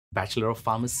Bachelor of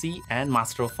Pharmacy and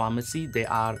Master of Pharmacy, they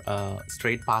are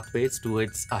straight pathways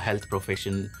towards a health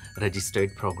profession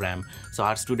registered program. So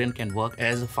our student can work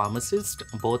as a pharmacist,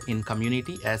 both in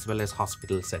community as well as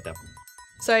hospital setup.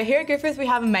 So here at Griffith, we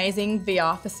have amazing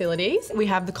VR facilities. We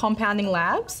have the compounding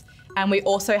labs, and we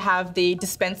also have the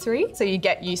dispensary, so you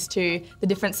get used to the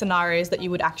different scenarios that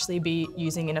you would actually be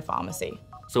using in a pharmacy.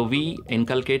 So we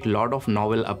inculcate a lot of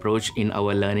novel approach in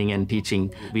our learning and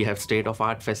teaching. We have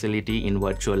state-of-art facility in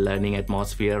virtual learning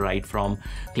atmosphere, right from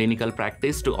clinical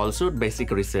practice to also basic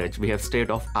research. We have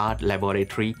state-of-art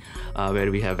laboratory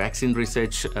where we have vaccine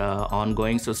research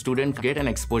ongoing. So students get an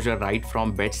exposure right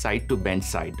from bedside to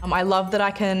benchside. I love that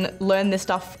I can learn this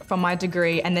stuff from my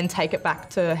degree and then take it back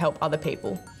to help other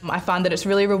people. I find that it's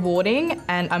really rewarding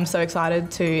and I'm so excited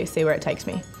to see where it takes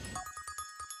me.